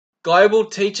Global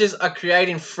teachers are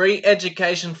creating free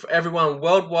education for everyone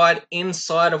worldwide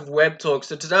inside of WebTalk.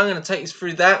 So today I'm going to take you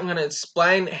through that. I'm going to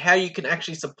explain how you can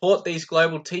actually support these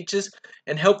global teachers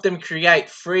and help them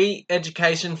create free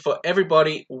education for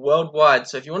everybody worldwide.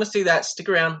 So if you want to see that, stick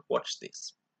around, watch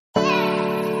this.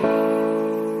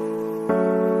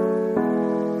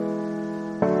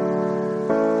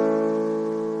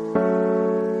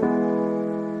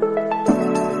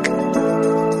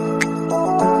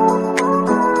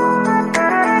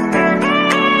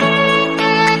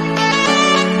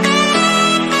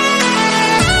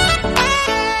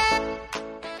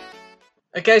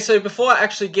 Okay, so before I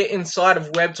actually get inside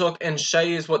of WebTalk and show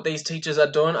you what these teachers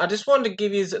are doing, I just wanted to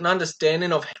give you an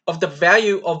understanding of the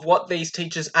value of what these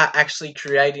teachers are actually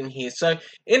creating here. So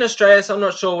in Australia, so I'm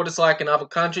not sure what it's like in other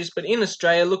countries, but in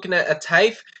Australia, looking at a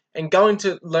TAFE and going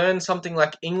to learn something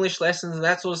like English lessons and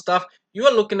that sort of stuff, you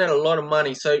are looking at a lot of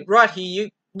money. So right here,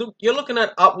 you're looking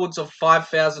at upwards of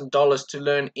 $5,000 to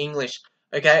learn English.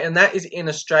 Okay, and that is in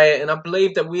Australia, and I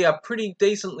believe that we are pretty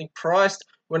decently priced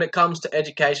when it comes to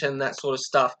education and that sort of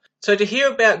stuff. So to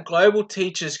hear about global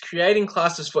teachers creating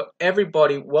classes for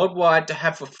everybody worldwide to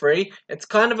have for free, it's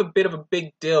kind of a bit of a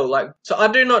big deal. So I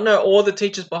do not know all the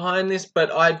teachers behind this,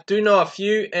 but I do know a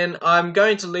few, and I'm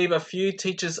going to leave a few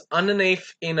teachers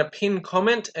underneath in a pinned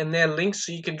comment and their links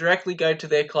so you can directly go to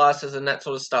their classes and that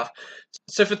sort of stuff.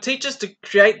 So for teachers to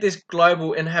create this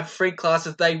global and have free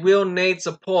classes, they will need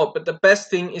support, but the best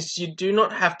thing is you do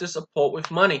not have to support with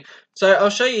money. So I'll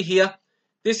show you here.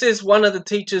 This is one of the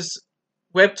teachers'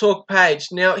 WebTalk page.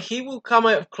 Now, he will come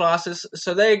out of classes,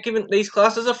 so they are given, these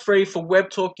classes are free for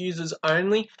WebTalk users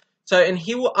only. So, and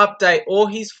he will update all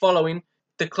his following,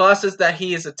 the classes that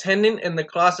he is attending and the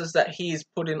classes that he is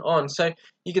putting on. So,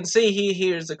 you can see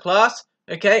here is a class,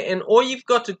 okay, and all you've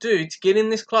got to do to get in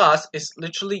this class is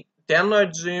literally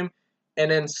download Zoom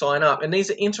and then sign up. And these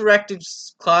are interactive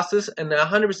classes and they're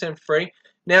 100% free.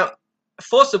 Now,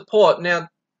 for support,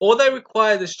 all they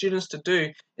require the students to do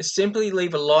is simply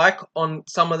leave a like on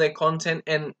some of their content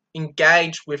and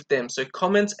engage with them. So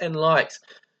comments and likes.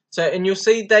 So, and you'll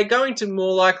see they're going to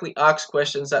more likely ask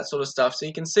questions, that sort of stuff. So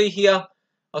you can see here,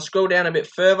 I'll scroll down a bit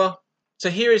further.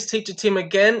 So here is Teacher Tim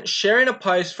again, sharing a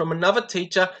post from another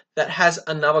teacher that has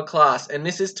another class. And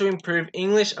this is to improve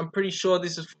English. I'm pretty sure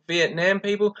this is for Vietnam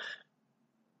people.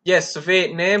 Yes, so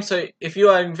Vietnam. So if you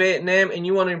are in Vietnam and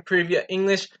you want to improve your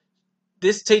English,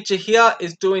 this teacher here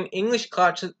is doing English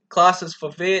classes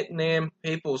for Vietnam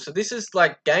people. So this is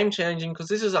like game changing because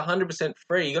this is 100%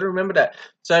 free. You got to remember that.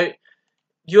 So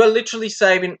you are literally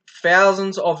saving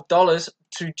thousands of dollars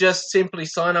to just simply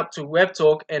sign up to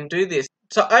WebTalk and do this.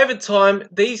 So over time,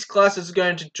 these classes are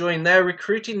going to join. They're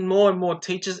recruiting more and more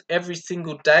teachers every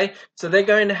single day. So they're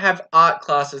going to have art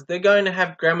classes. They're going to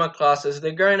have grammar classes.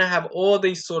 They're going to have all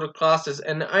these sort of classes.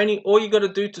 And all you got to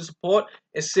do to support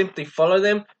is simply follow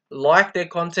them, like their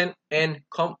content, and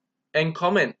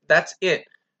comment. That's it.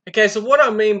 Okay, so what I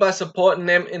mean by supporting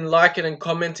them in liking and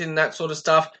commenting, that sort of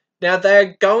stuff, now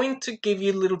they're going to give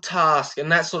you little tasks and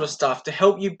that sort of stuff to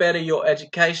help you better your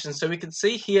education. So we can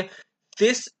see here,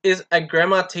 this is a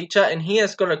grammar teacher and he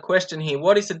has got a question here.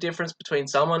 What is the difference between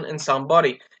someone and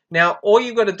somebody? Now, all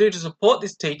you've got to do to support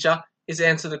this teacher is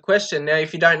answer the question. Now,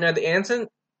 if you don't know the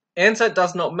answer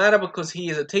does not matter because he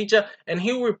is a teacher and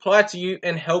he will reply to you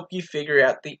and help you figure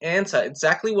out the answer.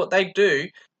 Exactly what they do,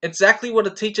 exactly what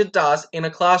a teacher does in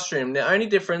a classroom. The only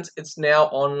difference, it's now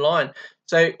online.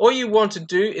 So all you want to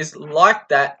do is like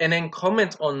that and then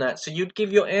comment on that. So you'd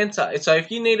give your answer. So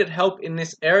if you needed help in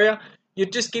this area,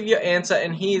 you'd just give your answer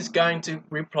and he is going to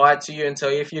reply to you and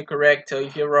tell you if you're correct, tell you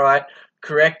if you're right,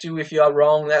 correct you if you are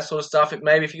wrong, that sort of stuff.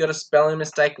 Maybe if you got a spelling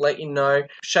mistake, let you know,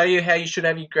 show you how you should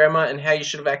have your grammar and how you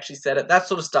should have actually said it, that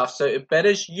sort of stuff. So it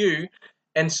betters you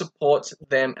and supports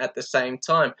them at the same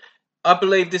time. I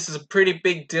believe this is a pretty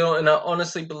big deal and I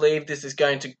honestly believe this is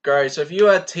going to grow. So if you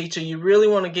are a teacher, you really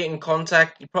want to get in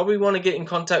contact, you probably want to get in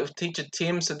contact with Teacher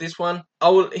Tim. So this one,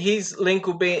 his link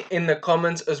will be in the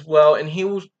comments as well and he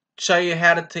will show you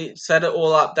how to set it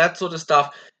all up, that sort of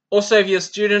stuff. Also, if you're a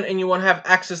student and you want to have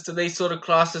access to these sort of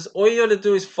classes, all you got to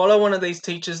do is follow one of these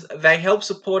teachers. They help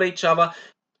support each other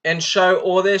and show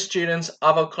all their students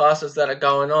other classes that are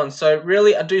going on. So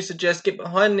really, I do suggest get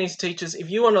behind these teachers. If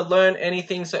you want to learn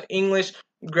anything, so English,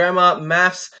 grammar,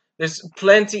 maths, there's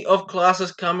plenty of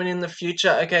classes coming in the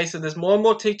future. Okay, so there's more and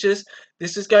more teachers.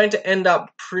 This is going to end up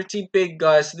pretty big,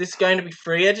 guys. So this is going to be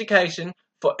free education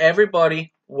for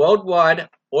everybody worldwide.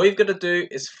 All you've got to do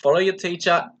is follow your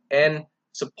teacher and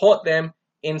support them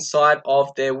inside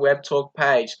of their WebTalk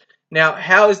page. Now,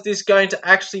 how is this going to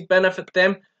actually benefit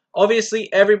them?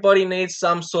 Obviously, everybody needs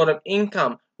some sort of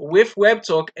income. With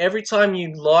WebTalk, every time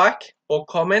you like or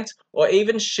comment or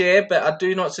even share, but I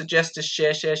do not suggest to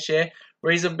share.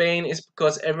 Reason being is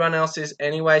because everyone else is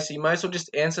anyway, so you might as well just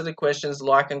answer the questions,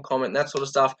 like and comment, that sort of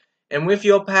stuff. And with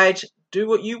your page, do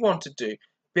what you want to do.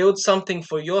 Build something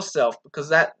for yourself, because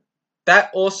that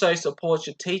also supports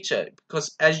your teacher,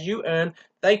 because as you earn,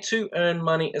 they too earn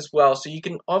money as well. So you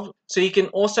can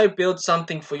also build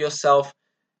something for yourself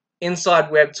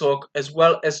inside WebTalk, as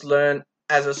well as learn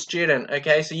as a student.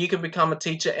 Okay, so you can become a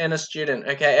teacher and a student.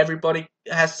 Okay, everybody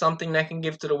has something they can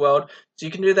give to the world, so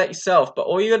you can do that yourself. But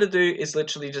all you got to do is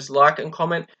literally just like and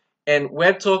comment, and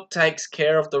WebTalk takes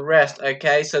care of the rest.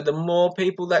 Okay, so the more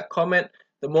people that comment,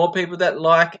 the more people that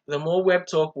like, the more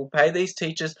WebTalk will pay these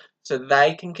teachers so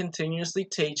they can continuously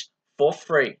teach for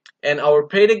free. And I'll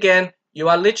repeat again, you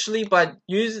are literally by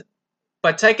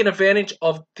taking advantage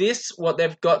of this, what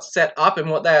they've got set up and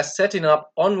what they are setting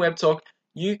up on WebTalk,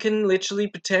 you can literally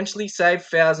potentially save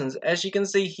thousands. As you can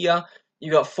see here,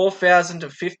 you got $4,000 to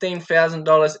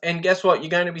 $15,000, and guess what? You're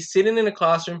going to be sitting in a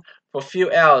classroom for a few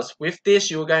hours. With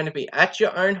this, you are going to be at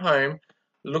your own home,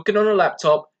 looking on a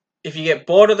laptop. If you get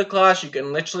bored of the class, you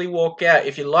can literally walk out.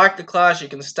 If you like the class, you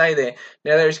can stay there.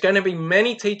 Now, there's going to be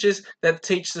many teachers that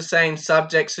teach the same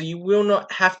subject, so you will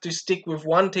not have to stick with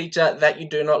one teacher that you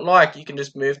do not like. You can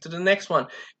just move to the next one.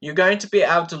 You're going to be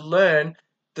able to learn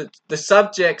the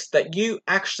subjects that you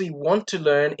actually want to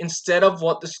learn instead of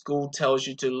what the school tells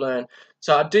you to learn.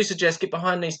 So I do suggest get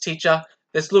behind these teachers.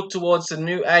 Let's look towards the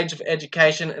new age of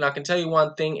education, and I can tell you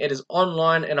one thing, it is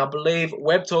online, and I believe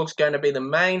WebTalk's going to be the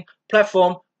main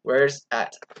platform where it's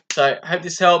at. So I hope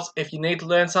this helps. If you need to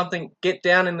learn something, get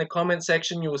down in the comment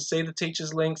section. You will see the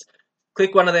teachers' links.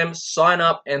 Click one of them, sign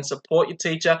up, and support your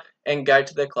teacher, and go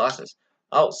to their classes.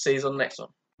 I'll see you on the next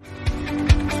one.